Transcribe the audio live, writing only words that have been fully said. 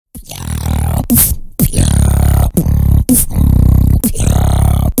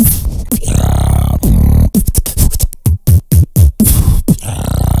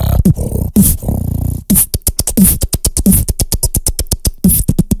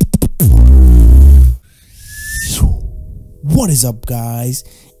What is up, guys?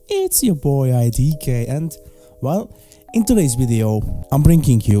 It's your boy IDK, and well, in today's video I'm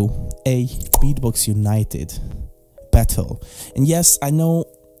bringing you a Beatbox United battle. And yes, I know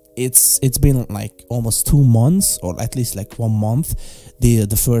it's been like almost 2 months, or at least like 1 month. The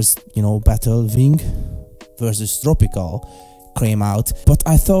first battle, Wing versus Dropical, came out, but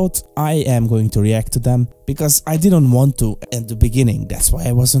I thought I am going to react to them because I didn't want to at the beginning. That's why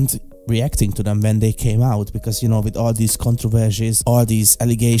I wasn't reacting to them when they came out, because with all these controversies, all these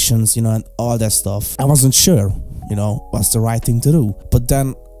allegations, and all that stuff, I wasn't sure what's the right thing to do. But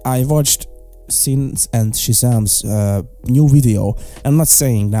then I watched Sxin&Chezame's new video. I'm not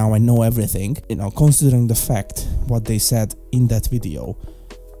saying now I know everything, considering the fact what they said in that video.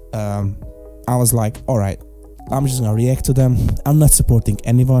 I was like, alright, I'm just gonna react to them. I'm not supporting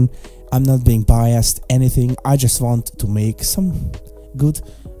anyone, I'm not being biased, anything. I just want to make some good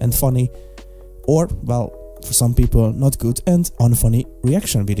and funny, or well, for some people not good and unfunny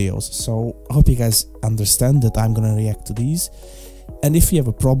reaction videos. So I hope you guys understand that I'm gonna react to these. And if you have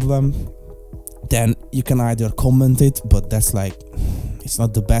a problem, then you can either comment it, but that's like, it's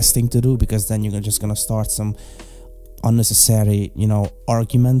not the best thing to do, because then you're just gonna start some unnecessary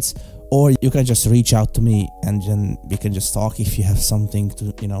arguments. Or you can just reach out to me and then we can just talk if you have something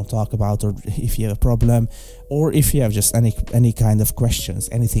to talk about, or if you have a problem, or if you have just any kind of questions,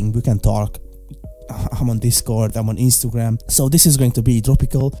 anything, we can talk. I'm on Discord, I'm on Instagram. So this is going to be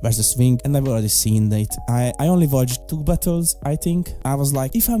Dropical versus Wing, and I've already seen it. I only watched 2 battles, I think. I was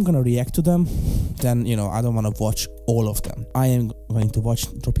like, if I'm gonna react to them, then I don't want to watch all of them. I am going to watch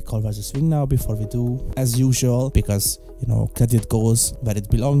Dropical versus Wing now before we do, as usual, because credit goes where it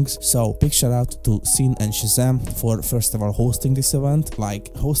belongs. So big shout out to Sxin&Chezame for first of all hosting this event.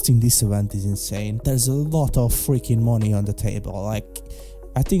 Like, hosting this event is insane. There's a lot of freaking money on the table. Like,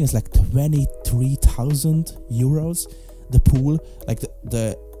 I think it's like 23,000 euros, the pool, like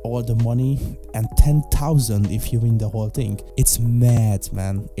all the money, and 10,000 if you win the whole thing. It's mad,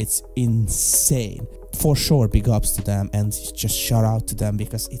 man. It's insane. For sure, big ups to them, and just shout out to them,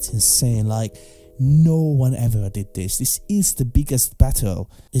 because it's insane. Like, no one ever did this. This is the biggest battle.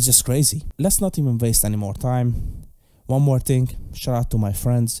 It's just crazy. Let's not even waste any more time. One more thing, shout out to my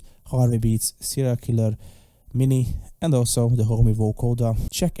friends Har-V Beats, Serial Killer, Mini, and also the homie vocoder.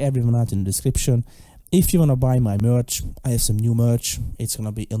 Check everyone out in the description. If you wanna buy my merch, I have some new merch. It's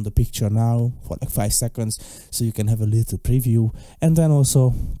gonna be in the picture now for like 5 seconds, so you can have a little preview. And then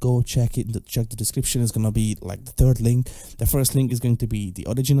also go check it. Check the description. It's gonna be like the 3rd link. The first link is going to be the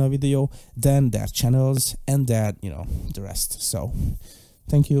original video, then their channels, and then the rest. So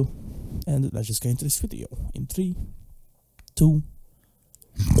thank you, and let's just get into this video in 3, 2,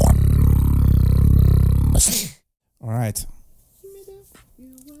 1. Alright.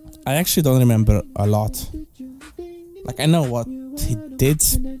 I actually don't remember a lot. Like, I know what he did,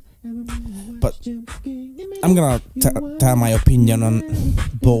 but I'm gonna tell my opinion on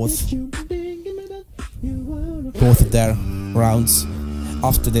both of their rounds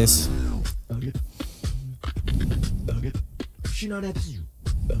after this.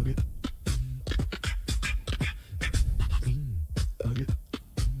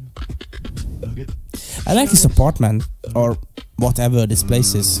 I like his apartment, or whatever this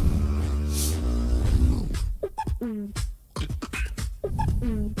place is.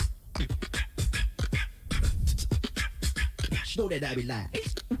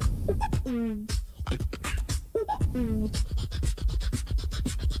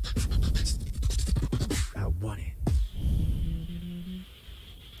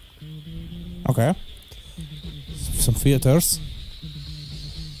 Okay. Some filters.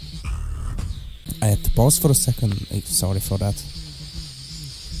 I had to pause for a second. Sorry for that.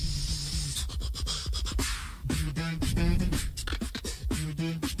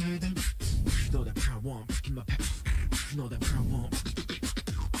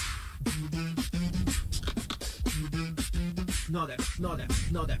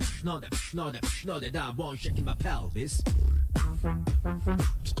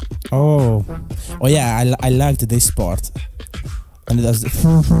 Oh yeah, I liked this part. And it does it's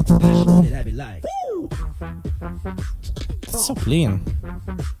so clean.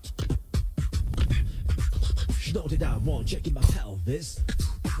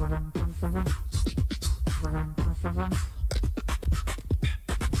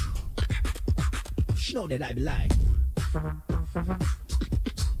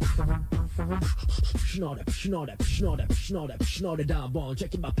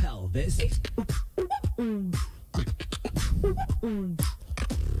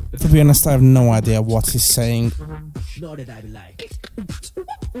 To be honest, I have no idea what he's saying,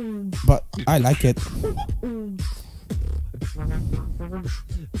 but I like it.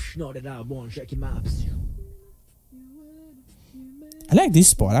 I like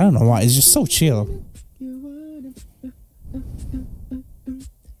this part, I don't know why, it's just so chill.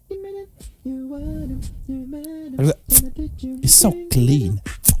 It's so clean.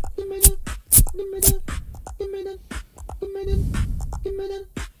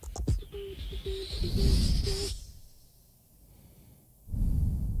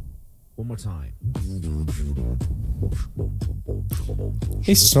 One more time.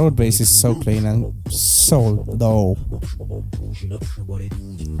 His throat bass is so clean and so low.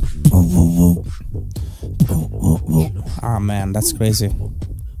 Ah man, that's crazy.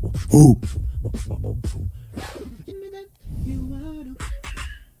 Ooh.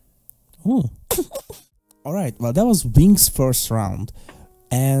 Ooh. Alright, well that was Wing's first round.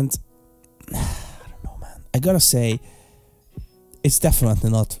 And I don't know, man. I gotta say, it's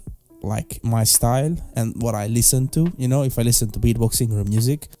definitely not like my style and what I listen to. You know, if I listen to beatboxing or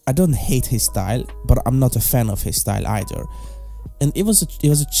music, I don't hate his style, but I'm not a fan of his style either. And it was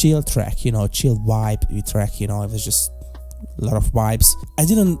a chill track, you know, chill vibe track, you know, it was just a lot of vibes. I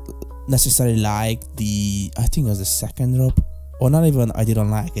didn't necessarily like I think it was the second drop, or not even I didn't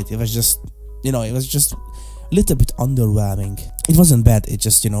like it. It was just, you know, it was just a little bit underwhelming. It wasn't bad, it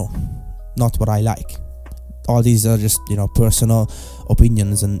just, you know, not what I like. All these are just, you know, personal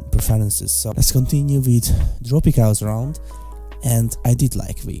opinions and preferences. So let's continue with Dropical's round. And I did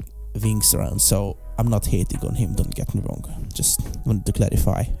like Wing's round, so I'm not hating on him, don't get me wrong. Just wanted to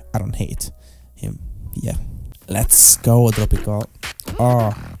clarify, I don't hate him. Yeah. Let's go, Dropical.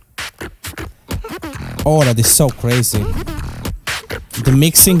 Oh, that is so crazy. The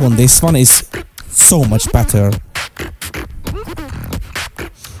mixing on this one is so much better,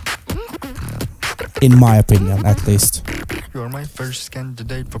 in my opinion, at least. You're my first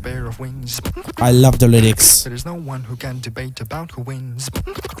candidate for pair of wings. I love the lyrics. There is no one who can debate about who wins.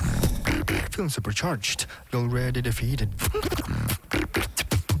 Feeling supercharged, already defeated.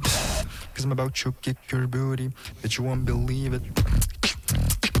 Cause I'm about to kick your booty, that you won't believe it.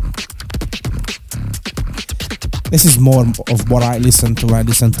 This is more of what I listen to when I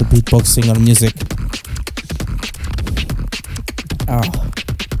listen to beatboxing or music. Oh.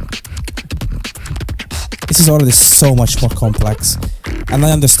 This is already so much more complex. And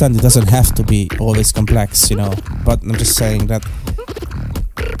I understand it doesn't have to be always complex, you know. But I'm just saying that,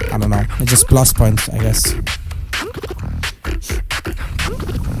 I don't know, it's just plus points, I guess.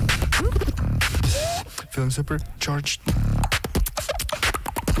 Feeling supercharged.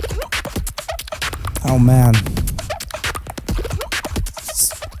 Oh man.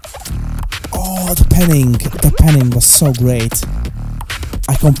 Oh, the panning was so great.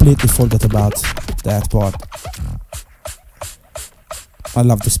 I completely forgot about that part. I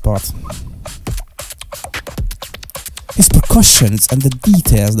love this part. His percussions and the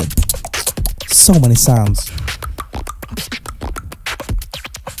details, so many sounds.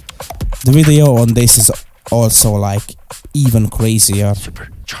 The video on this is also like even crazier.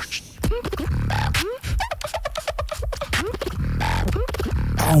 Supercharged.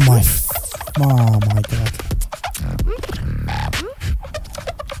 Oh my god.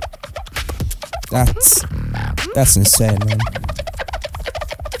 That's insane, man.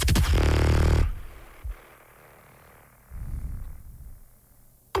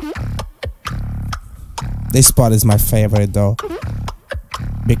 This part is my favorite though,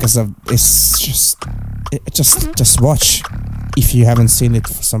 because of just watch if you haven't seen it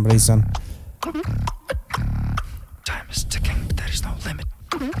for some reason. Time is ticking, but there is no limit.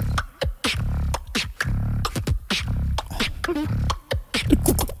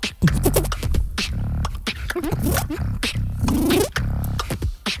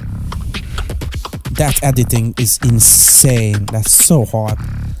 That editing is insane. That's so hard.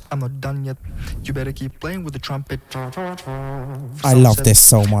 I'm not done yet. You better keep playing with the trumpet. I love this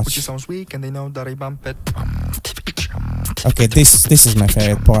so much. Which sounds weak, and they know that I bump it. Okay, this is my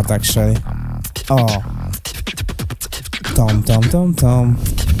favorite part actually. Oh, tom.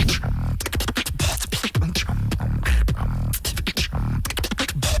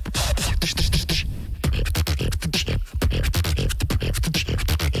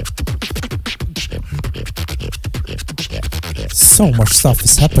 So much stuff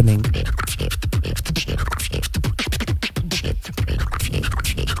is happening.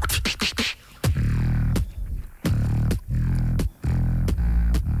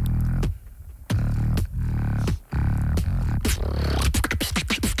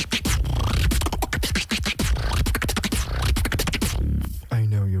 I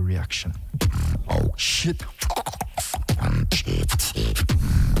know your reaction. Oh shit.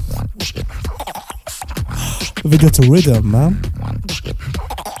 with that rhythm, man.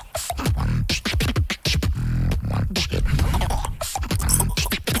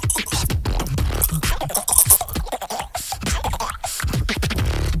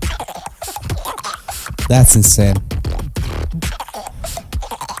 That's insane.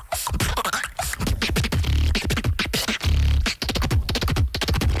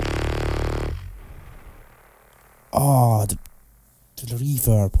 Oh, the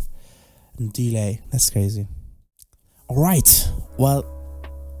reverb and delay. That's crazy. Alright. Well,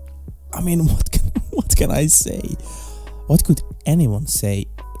 I mean, what can I say? What could anyone say?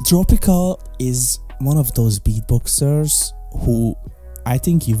 Dropical is one of those beatboxers who I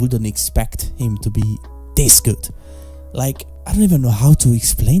think you wouldn't expect him to be this good. Like, I don't even know how to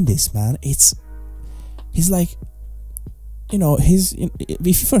explain this, man. He's like, you know, if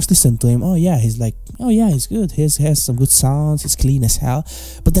you first listen to him, oh yeah, he's like, oh yeah, he's good. He has some good sounds. He's clean as hell.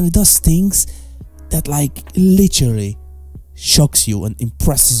 But then he does things that like literally shocks you and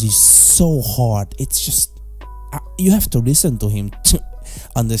impresses you so hard. It's just, you have to listen to him to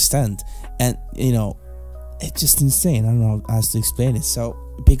understand. And you know, it's just insane. I don't know how to explain it. So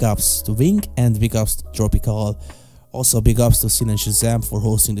big ups to Wing and big ups to Dropical. Also big ups to Sxin&Chezame for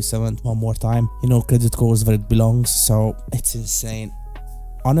hosting this event one more time. You know, credit goes where it belongs, so it's insane.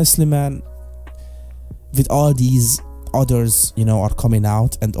 Honestly, man, with all these others, you know, are coming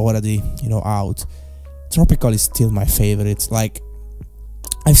out and already, you know, out, Dropical is still my favorite. Like,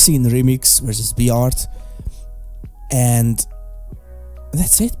 I've seen Remix versus B-Art, and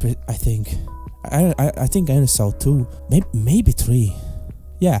that's it, I think. I think I only saw 2, maybe 3.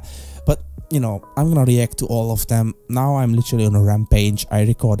 Yeah, but you know, I'm gonna react to all of them. Now I'm literally on a rampage. I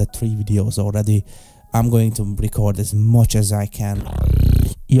recorded 3 videos already. I'm going to record as much as I can.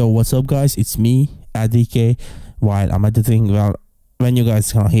 Yo, what's up guys? It's me, ADK. While I'm editing, well, when you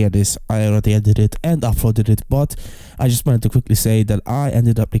guys can hear this, I already edited it and uploaded it, but I just wanted to quickly say that I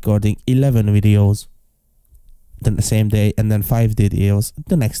ended up recording 11 videos the same day and then 5 videos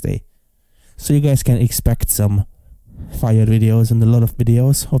the next day. So you guys can expect some fire videos and a lot of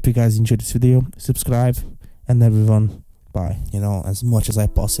videos. Hope you guys enjoyed this video. Subscribe, and everyone, bye. You know, as much as I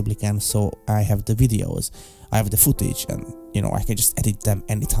possibly can, so I have the videos, I have the footage, and you know, I can just edit them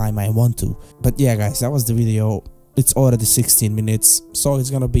anytime I want to. But yeah guys, that was the video. It's already 16 minutes, so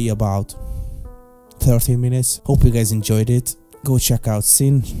it's gonna be about 13 minutes. Hope you guys enjoyed it. Go check out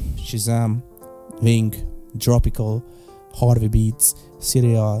Sxin&Chezame, Wing, Dropical, Har-V Beats,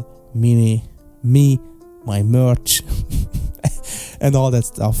 Serial, Mini, me, my merch and all that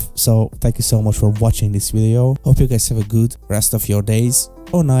stuff. So thank you so much for watching this video. Hope you guys have a good rest of your days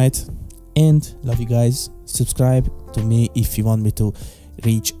or night, and love you guys. Subscribe to me if you want me to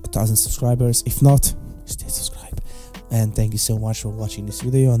reach 1,000 subscribers. If not, stay subscribed. And thank you so much for watching this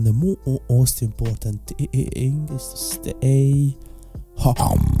video, and the most important thing is to stay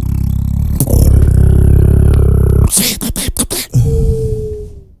home.